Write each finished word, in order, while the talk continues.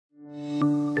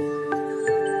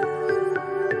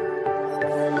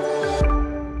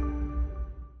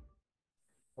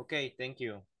Okay, thank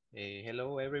you.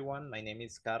 Hello, everyone. My name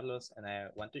is Carlos, and I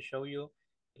want to show you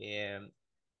um,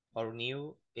 our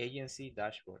new agency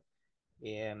dashboard.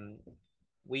 Um,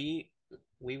 we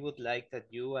we would like that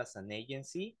you, as an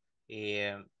agency,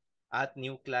 um, add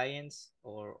new clients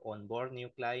or onboard new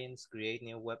clients, create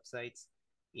new websites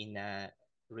in a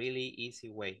really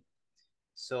easy way.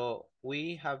 So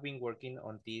we have been working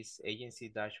on this agency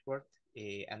dashboard,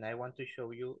 and I want to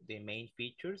show you the main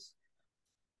features.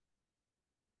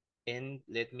 And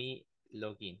let me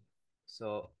log in.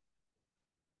 So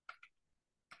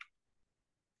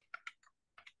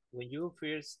when you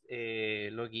first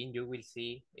log in, you will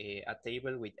see a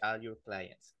table with all your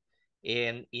clients.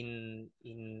 And in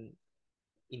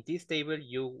this table,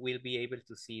 you will be able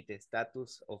to see the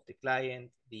status of the client,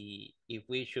 the if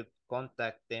we should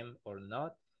contact them or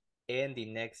not, and the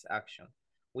next action.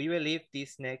 We believe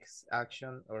this next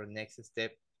action or next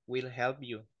step will help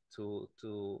you to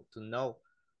know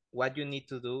what you need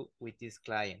to do with this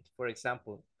client. For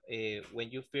example,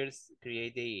 when you first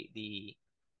create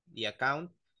the account,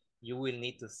 you will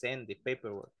need to send the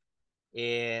paperwork,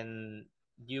 and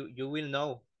you will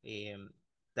know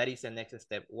that is the next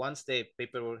step. Once the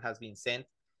paperwork has been sent,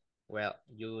 well,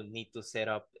 you need to set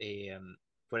up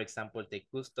for example, the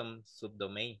custom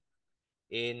subdomain,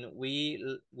 and we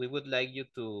would like you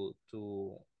to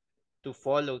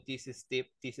follow these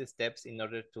steps in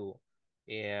order to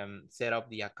set up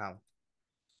the account.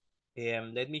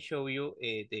 Let me show you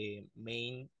the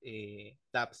main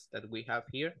tabs that we have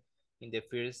here. In the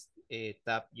first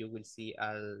tab, you will see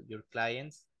all your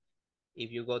clients.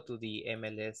 If you go to the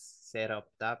MLS setup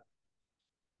tab,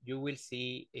 you will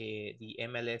see the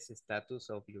MLS status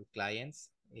of your clients.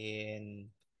 And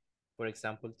for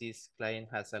example, this client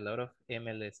has a lot of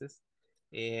MLSs.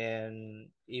 And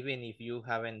even if you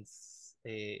haven't,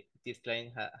 this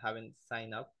client haven't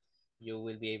signed up, you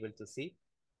will be able to see.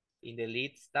 In the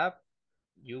leads tab,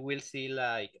 you will see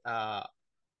like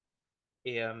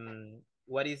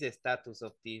what is the status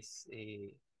of these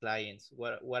clients?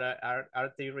 What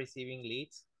are they receiving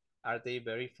leads? Are they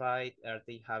verified? Are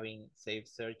they having safe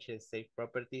searches, safe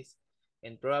properties?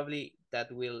 And probably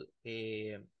that will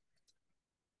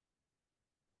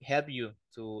help you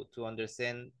to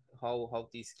understand how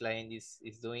this client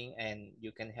is doing, and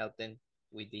you can help them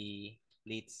with the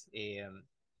leads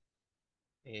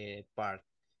part.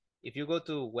 If you go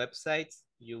to websites,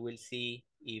 you will see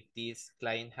if this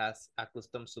client has a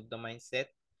custom subdomain set.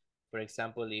 For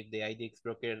example, if the IDX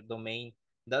Broker domain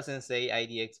doesn't say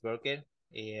IDX Broker,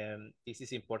 this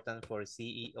is important for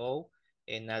CEO,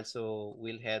 and also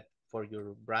will help for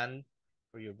your brand,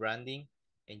 for your branding,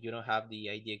 and you don't have the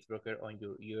IDX Broker on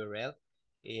your URL.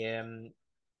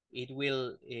 It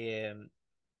will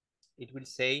it will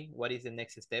say what is the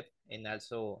next step, and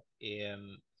also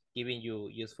giving you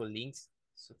useful links.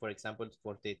 So for example,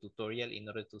 for the tutorial in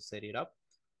order to set it up,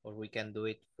 or we can do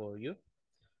it for you.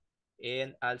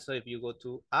 And also if you go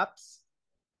to apps,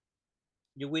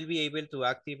 you will be able to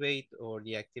activate or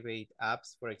deactivate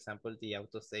apps. For example, the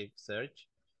autosave search.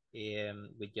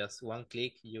 With just one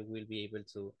click, you will be able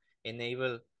to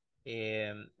enable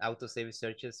autosave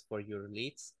searches for your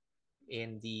leads.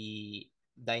 And the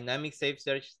dynamic save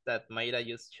search that Mayra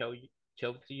just showed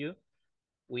to you,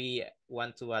 we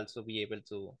want to also be able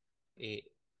to uh,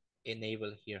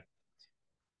 enable here.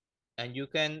 And you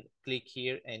can click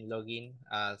here and log in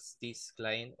as this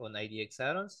client on IDX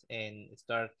Add-ons and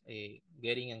start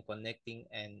getting and connecting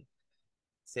and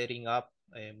setting up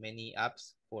many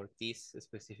apps for this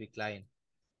specific client.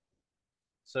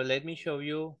 So let me show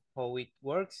you how it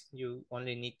works. You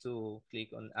only need to click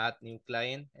on add new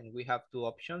client, and we have two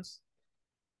options.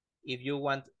 If you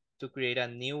want to create a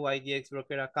new IDX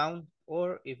Broker account,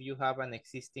 or if you have an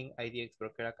existing IDX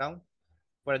Broker account.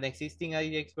 For an existing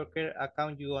IDX Broker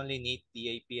account, you only need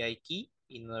the API key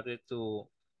in order to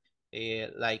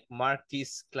like mark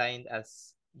this client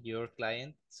as your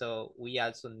client. So we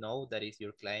also know that is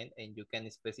your client, and you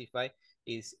can specify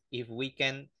is if we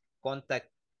can contact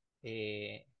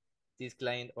this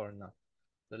client or not.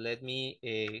 So let me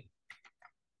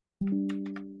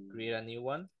create a new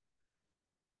one.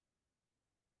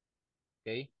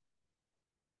 Okay.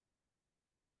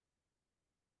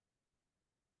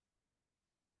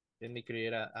 Let me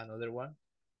create another one.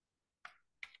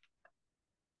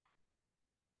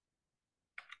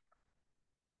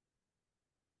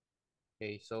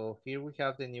 Okay, so here we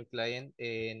have the new client,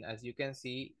 and as you can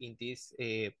see in this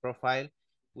profile,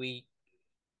 we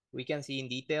can see in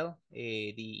detail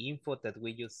the info that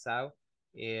we just saw,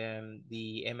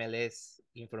 the MLS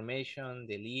information,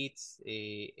 the leads,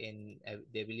 and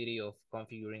the ability of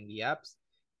configuring the apps.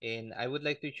 And I would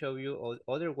like to show you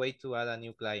other way to add a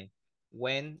new client.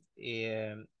 when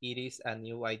it is a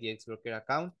new IDX Broker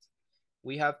account.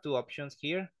 We have two options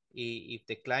here. If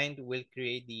the client will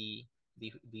create the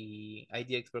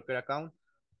IDX Broker account,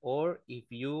 or if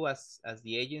you as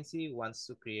the agency wants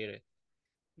to create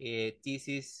it. This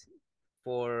is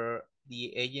for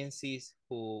the agencies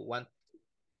who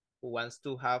wants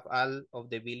to have all of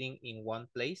the billing in one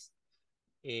place.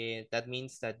 That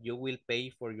means that you will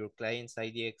pay for your client's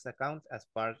IDX account as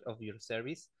part of your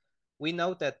service. We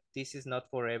know that this is not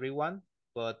for everyone,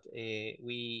 but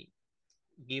we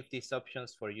give these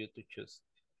options for you to choose.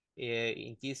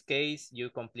 In this case, you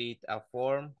complete a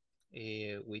form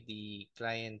with the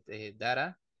client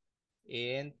data,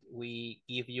 and we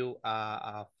give you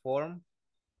a form.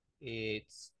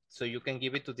 It's so you can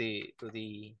give it to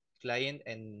the client,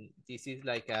 and this is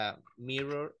like a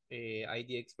mirror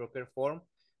IDX broker form,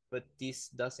 but this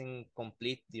doesn't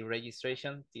complete the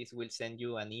registration. This will send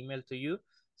you an email to you,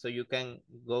 so you can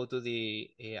go to the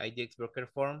IDX broker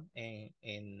form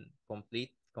and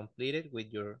complete it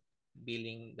with your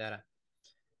billing data.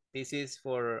 This is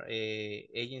for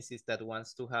agencies that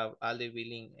wants to have all the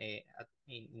billing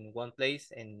in one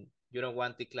place, and you don't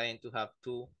want the client to have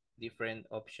two different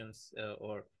options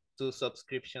or two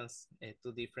subscriptions,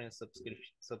 two different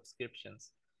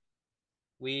subscriptions.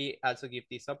 We also give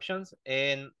these options.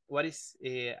 And what is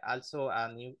also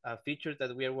a new feature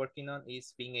that we are working on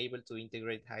is being able to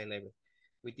integrate HighLevel.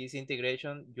 With this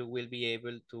integration, you will be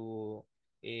able to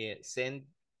send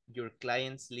your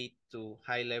client's lead to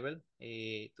HighLevel,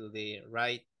 to the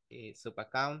right sub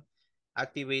account,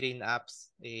 activating apps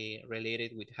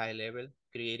related with HighLevel,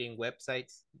 creating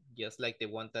websites just like the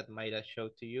one that Mayra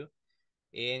showed to you,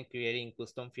 and creating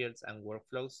custom fields and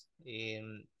workflows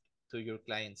to your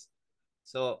clients.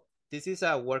 So this is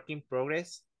a work in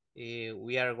progress.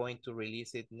 We are going to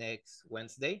release it next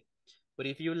Wednesday. But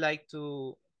if you like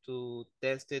to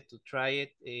test it, to try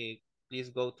it, please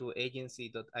go to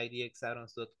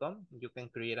agency.idxaddons.com. You can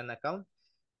create an account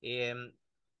and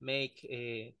make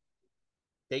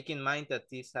take in mind that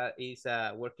this is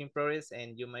a work in progress,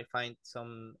 and you might find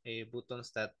some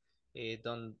buttons that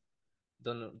don't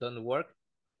work.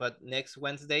 But next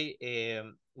Wednesday,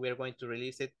 we are going to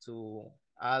release it to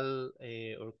all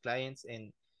our clients,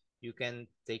 and you can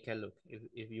take a look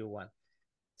if you want.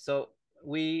 So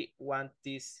we want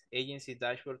this agency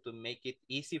dashboard to make it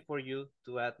easy for you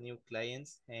to add new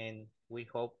clients, and we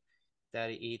hope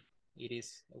that it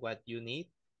is what you need.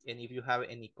 And if you have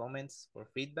any comments or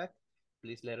feedback,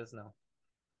 please let us know.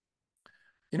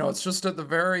 It's just at the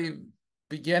very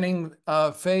beginning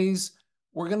phase.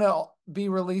 We're going to be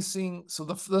releasing, so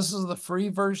this is the free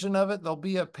version of it. There'll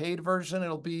be a paid version.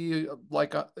 It'll be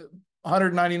like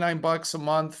 $199 a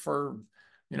month for,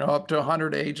 up to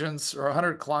 100 agents or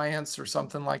 100 clients or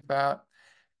something like that.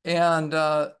 And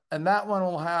that one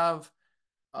will have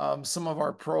some of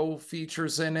our pro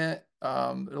features in it.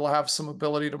 It'll have some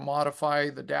ability to modify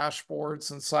the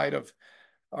dashboards inside of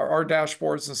our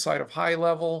dashboards inside of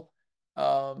HighLevel.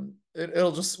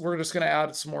 We're just going to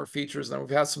add some more features. And we've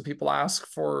had some people ask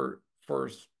for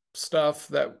stuff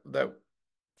that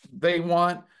they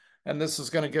want, and this is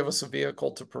going to give us a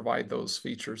vehicle to provide those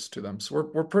features to them. So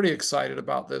we're pretty excited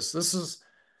about this. This is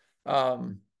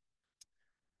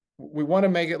we want to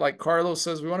make it, like Carlos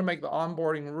says, we want to make the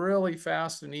onboarding really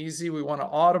fast and easy. We want to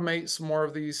automate some more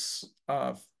of these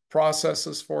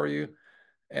processes for you.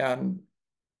 And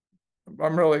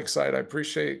I'm really excited. I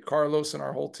appreciate Carlos and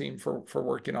our whole team for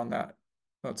working on that.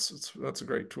 That's a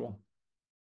great tool.